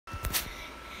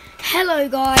Hello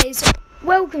guys,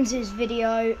 welcome to this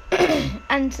video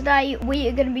and today we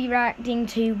are going to be reacting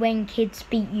to When Kids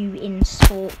Beat You in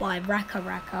Sport by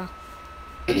RackaRacka.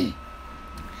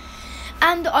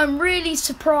 And I'm really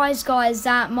surprised guys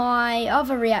that my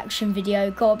other reaction video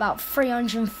got about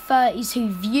 332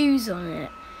 views on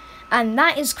it. And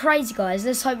that is crazy guys,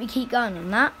 let's hope we keep going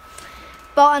on that.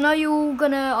 But I know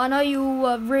you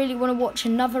all really want to watch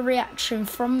another reaction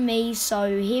from me,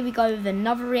 so here we go with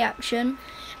another reaction.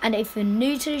 And if you're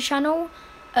new to the channel,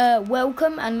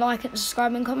 welcome, and like and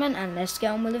subscribe and comment, and let's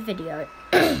get on with the video.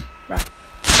 Right.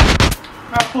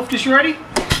 Alright, Puffness, you ready?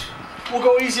 We'll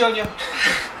go easy on you.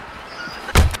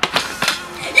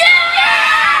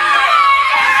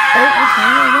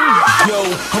 Yo,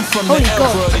 I'm from the era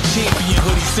of the champion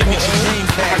hoodie signature name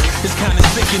tag. It's kinda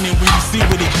sickening when you see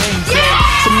what it came to.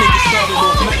 Some niggas started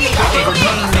off nice, but they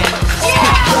remain that.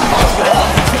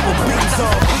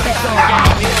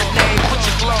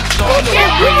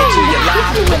 Bring it to your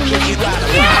life, you gotta change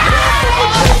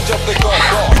up the gun.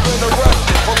 You've been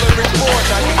arrested for living for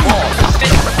now you walk.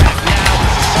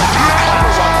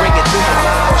 I bring it to your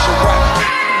life,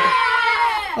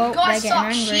 Oh, they're getting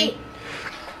angry.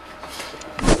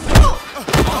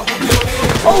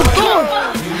 Oh God!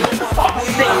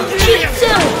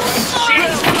 Jesus!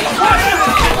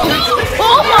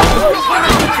 Oh my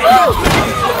God!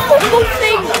 Football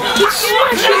thing! He's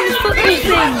smashing the football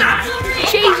thing!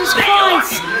 Jesus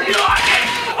Christ!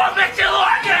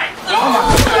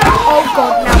 Oh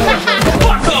God, now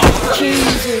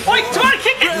Jesus! Wait, come on,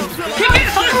 kick it! Kick it!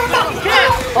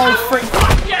 Oh frick!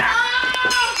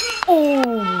 Oh!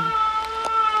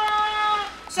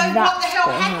 So what the hell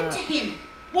happened to him?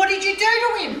 What did you do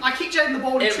to him? I kicked Jaden the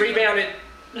ball. It rebounded.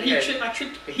 He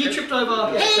tripped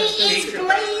over. He is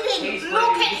bleeding.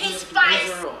 Look at his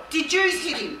face. Did you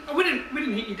hit him? Oh, we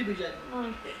didn't hit you, did we, Jaden?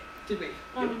 No. Did we?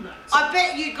 No. I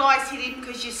bet you guys hit him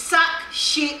because you suck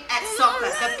shit at soccer.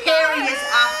 The pair of yous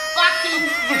are fucking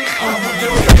useless.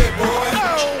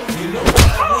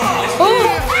 Oh!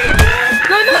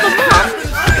 No, not the mum!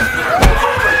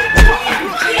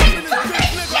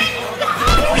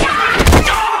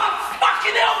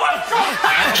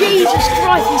 Jesus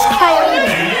Christ, he's KO'd.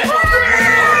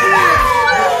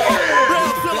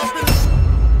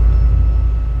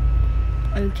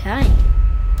 Okay.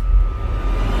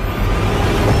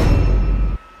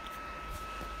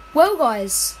 Well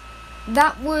guys,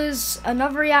 that was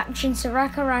another reaction to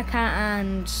RackaRacka,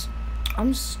 and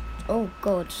oh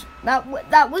God.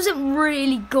 That wasn't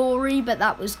really gory, but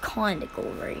that was kind of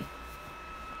gory.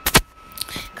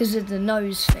 Because of the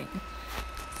nose thing.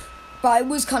 But it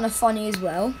was kind of funny as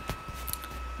well.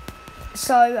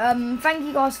 So, thank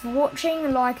you guys for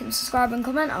watching. Like and subscribe and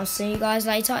comment. I'll see you guys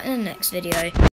later in the next video.